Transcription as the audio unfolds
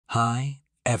Hi,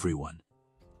 everyone.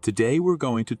 Today we're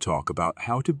going to talk about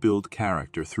how to build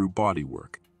character through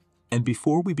bodywork. And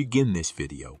before we begin this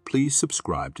video, please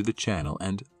subscribe to the channel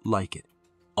and like it.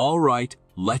 Alright,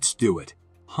 let's do it.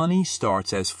 Honey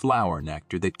starts as flower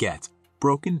nectar that gets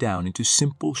broken down into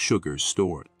simple sugars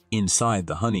stored inside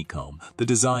the honeycomb. The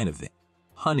design of the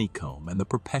honeycomb and the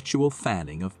perpetual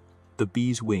fanning of the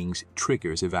bee's wings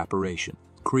triggers evaporation,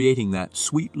 creating that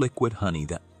sweet liquid honey.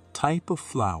 That type of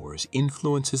flowers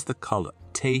influences the color,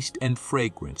 taste, and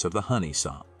fragrance of the honey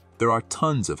song. There are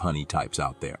tons of honey types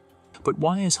out there, but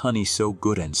why is honey so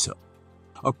good and so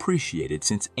appreciated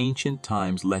since ancient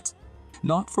times? Let's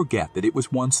not forget that it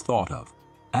was once thought of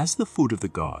as the food of the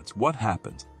gods. What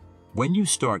happens when you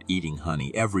start eating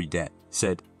honey every day?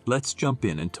 Let's jump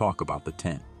in and talk about the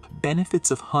 10 benefits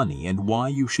of honey and why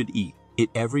you should eat it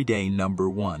every day. Number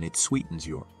 1, it sweetens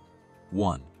your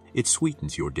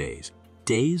days.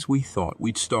 Days we thought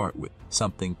we'd start with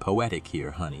something poetic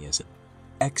here. Honey is an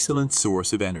excellent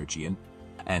source of energy and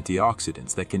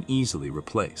antioxidants that can easily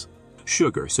replace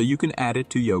sugar, so you can add it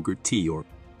to yogurt, tea, or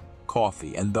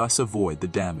coffee and thus avoid the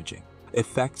damaging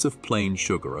effects of plain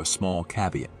sugar. A small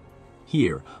caveat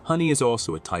here: honey is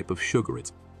also a type of sugar.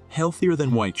 It's healthier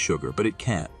than white sugar, but it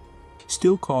can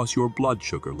still cause your blood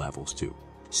sugar levels to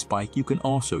spike. You can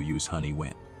also use honey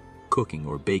when cooking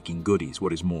or baking goodies.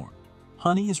 What is more,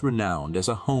 honey is renowned as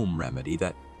a home remedy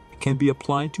that can be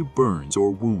applied to burns or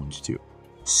wounds to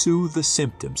soothe the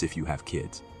symptoms. If you have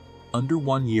kids under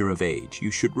 1 year of age,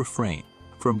 you should refrain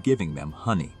from giving them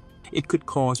honey. It could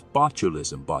cause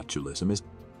botulism. Botulism is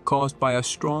caused by a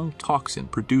strong toxin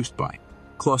produced by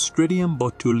Clostridium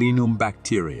botulinum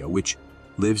bacteria, which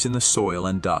lives in the soil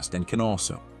and dust and can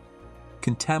also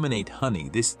contaminate honey.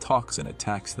 This toxin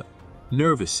attacks the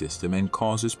nervous system and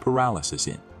causes paralysis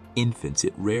in infants.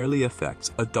 It rarely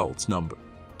affects adults. Number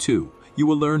 2, you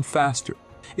will learn faster.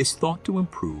 It's thought to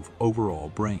improve overall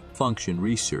brain function.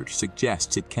 Research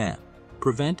suggests it can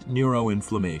prevent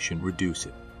neuroinflammation, reduce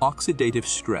oxidative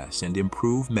stress, and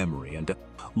improve memory and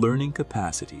learning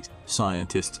capacities.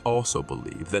 Scientists also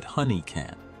believe that honey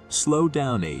can slow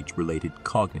down age-related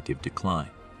cognitive decline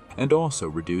and also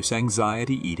reduce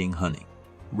anxiety. Eating honey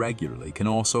regularly can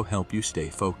also help you stay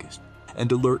focused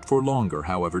and alert for longer.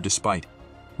 However, despite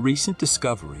recent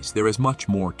discoveries, there is much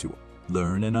more to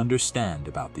learn and understand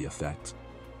about the effects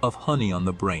of honey on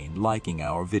the brain. Liking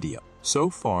our video so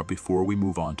far before we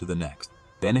move on to the next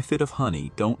benefit of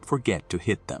honey, don't forget to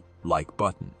hit the like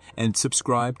button and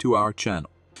subscribe to our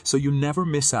channel so you never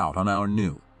miss out on our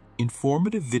new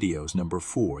informative videos. Number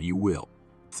 4, you will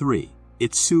 3.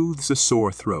 It soothes a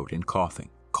sore throat and coughing.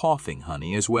 Coughing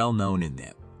honey is well known in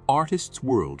the artist's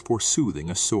world for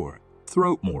soothing a sore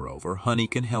throat. Moreover, honey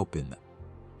can help in the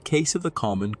case of the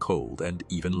common cold and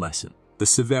even lessen the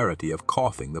severity of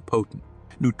coughing. The potent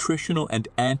nutritional and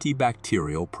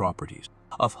antibacterial properties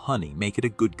of honey make it a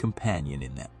good companion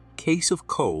in the case of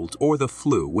colds or the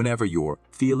flu. Whenever you're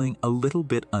feeling a little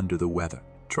bit under the weather,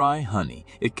 try honey.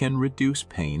 It can reduce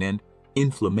pain and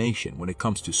inflammation when it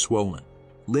comes to swollen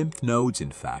lymph nodes.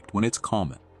 In fact, when it's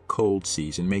common cold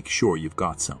season, make sure you've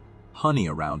got some honey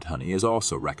around. Honey is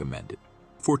also recommended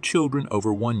for children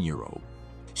over 1 year old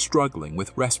struggling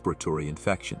with respiratory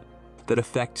infection that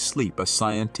affect sleep. A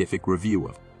scientific review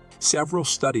of several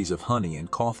studies of honey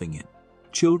and coughing in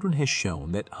children has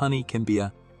shown that honey can be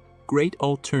a great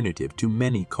alternative to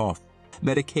many cough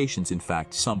medications. In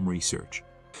fact, some research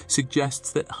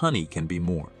suggests that honey can be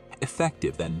more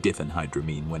effective than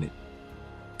diphenhydramine when it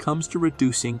comes to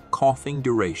reducing coughing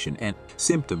duration and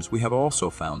symptoms. We have also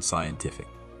found scientific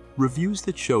reviews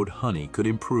that showed honey could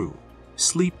improve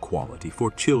sleep quality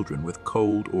for children with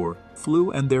cold or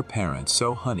flu and their parents,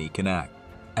 so honey can act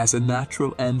as a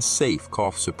natural and safe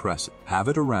cough suppressant. Have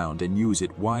it around and use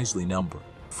it wisely. Number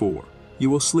 4,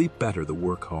 you will sleep better. The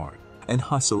work hard and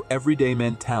hustle everyday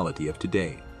mentality of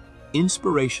today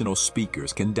inspirational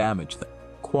speakers can damage the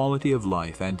quality of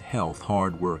life and health.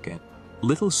 Hard work and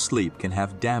little sleep can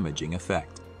have damaging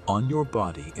effect on your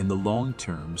body in the long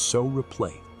term, so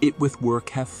replace it with work,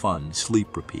 have fun,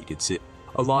 sleep, repeat. It's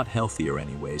a lot healthier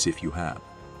anyways. If you have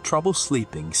trouble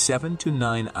sleeping 7 to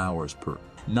 9 hours per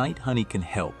night, honey can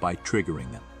help by triggering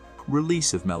the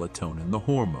release of melatonin, the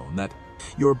hormone that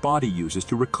your body uses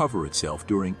to recover itself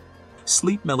during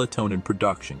sleep. Melatonin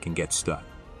production can get stuck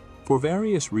for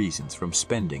various reasons, from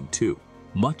spending too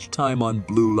much time on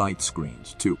blue light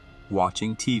screens to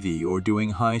watching TV or doing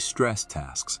high-stress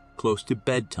tasks close to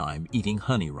bedtime. Eating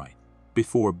honey right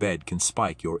before bed can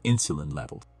spike your insulin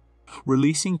levels,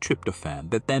 releasing tryptophan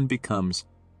that then becomes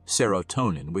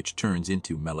serotonin, which turns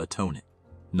into melatonin.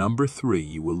 Number 3,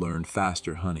 you will learn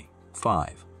faster. Honey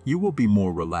 5. You will be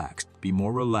more relaxed. Be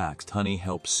more relaxed. Honey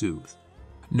helps soothe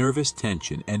nervous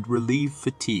tension and relieve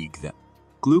fatigue. That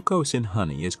glucose in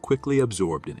honey is quickly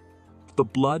absorbed in it, the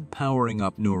blood powering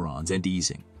up neurons and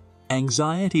easing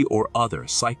anxiety or other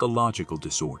psychological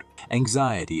disorder.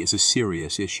 Anxiety is a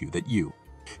serious issue that you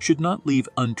should not leave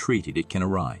untreated. It can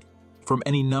arise from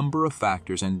any number of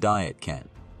factors, and diet can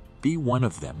be one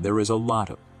of them. There is a lot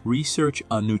of research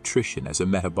on nutrition as a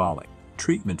metabolic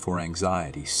treatment for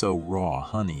anxiety, so raw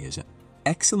honey is an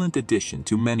excellent addition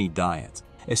to many diets,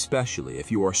 especially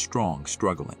if you are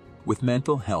struggling with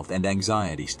mental health and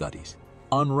anxiety. Studies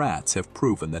on rats have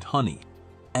proven that honey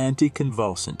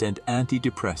anticonvulsant and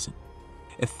antidepressant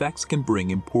effects can bring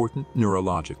important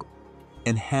neurological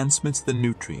enhancements. The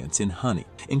nutrients in honey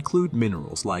include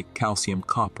minerals like calcium,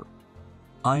 copper,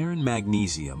 iron,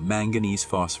 magnesium, manganese,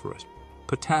 phosphorus,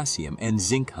 potassium, and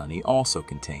zinc. Honey also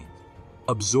contains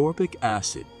absorbic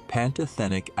acid,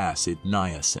 pantothenic acid,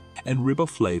 niacin, and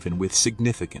riboflavin with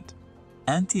significant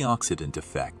antioxidant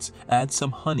effects. Add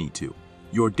some honey to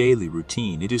your daily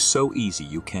routine. It is so easy.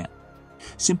 You can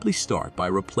simply start by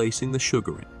replacing the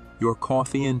sugar in your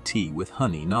coffee and tea with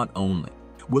honey. Not only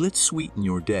will it sweeten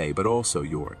your day, but also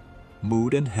your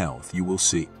mood and health. You will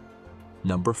see.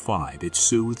 Number 5, it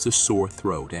soothes a sore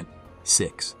throat. And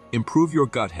 6, improve your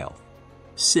gut health.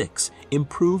 6,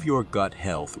 improve your gut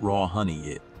health. Raw honey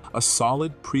is a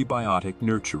solid prebiotic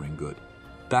nurturing good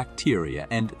bacteria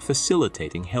and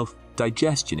facilitating health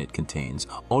digestion. It contains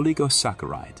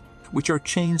oligosaccharides, which are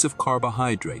chains of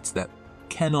carbohydrates that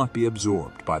cannot be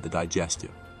absorbed by the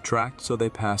digestive tract, so they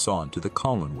pass on to the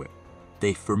colon where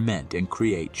they ferment and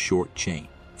create short-chain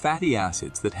fatty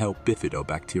acids that help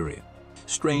bifidobacteria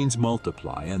strains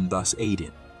multiply and thus aid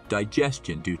in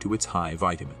digestion due to its high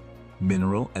vitamin,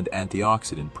 mineral, and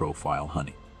antioxidant profile.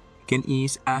 Honey can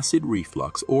ease acid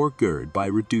reflux or GERD by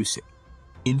reducing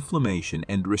inflammation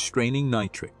and restraining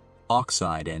nitric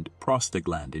oxide and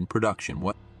prostaglandin production.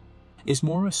 What is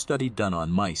more, a study done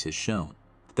on mice has shown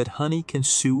that honey can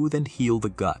soothe and heal the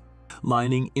gut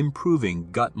lining,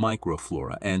 improving gut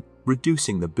microflora and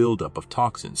reducing the buildup of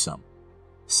toxins. Some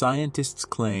scientists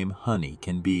claim honey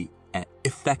can be an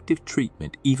effective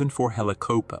treatment even for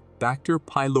Helicobacter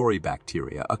pylori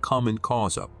bacteria, a common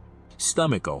cause of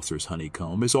stomach ulcers.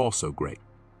 Honeycomb is also great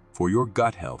for your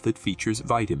gut health. It features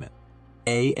vitamin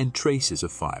A and traces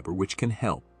of fiber, which can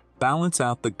help balance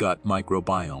out the gut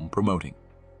microbiome, promoting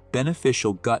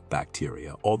beneficial gut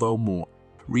bacteria. Although more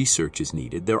research is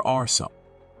needed, there are some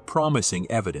promising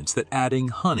evidence that adding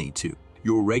honey to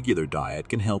your regular diet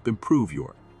can help improve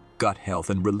your gut health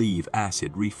and relieve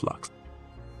acid reflux.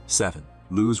 7.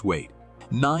 Lose weight.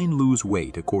 9. Lose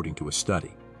weight. According to a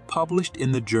study published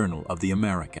in the Journal of the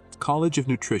American College of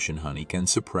Nutrition, honey can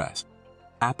suppress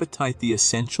appetite. The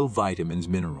essential vitamins,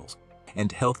 minerals,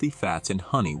 and healthy fats in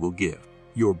honey will give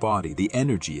your body the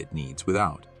energy it needs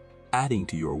without adding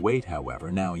to your weight.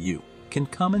 However, now you can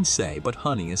come and say, but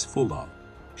honey is full of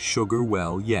sugar.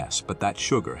 Well, yes, but that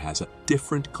sugar has a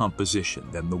different composition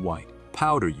than the white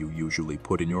powder you usually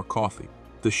put in your coffee.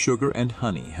 The sugar and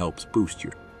honey helps boost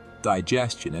your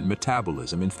digestion and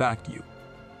metabolism. In fact, you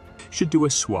should do a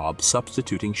swab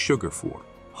substituting sugar for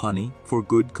honey for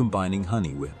good. Combining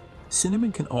honey with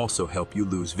cinnamon can also help you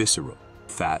lose visceral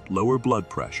fat, lower blood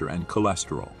pressure and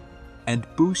cholesterol, and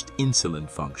boost insulin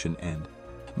function and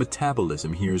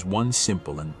metabolism. Here's one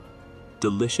simple and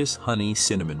delicious honey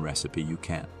cinnamon recipe you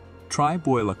can try.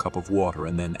 Boil a cup of water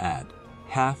and then add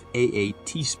half a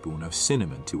teaspoon of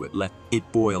cinnamon to it. Let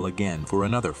it boil again for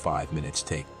another 5 minutes.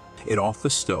 Take it off the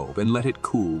stove and let it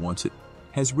cool. Once it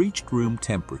has reached room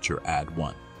temperature, add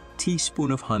 1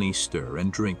 teaspoon of honey, stir,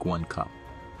 and drink. 1 cup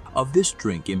of this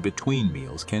drink in between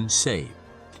meals can save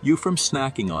you from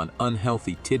snacking on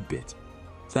unhealthy tidbits.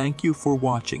 Thank you for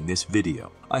watching this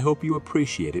video. I hope you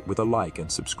appreciate it with a like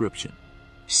and subscription.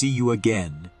 See you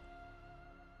again.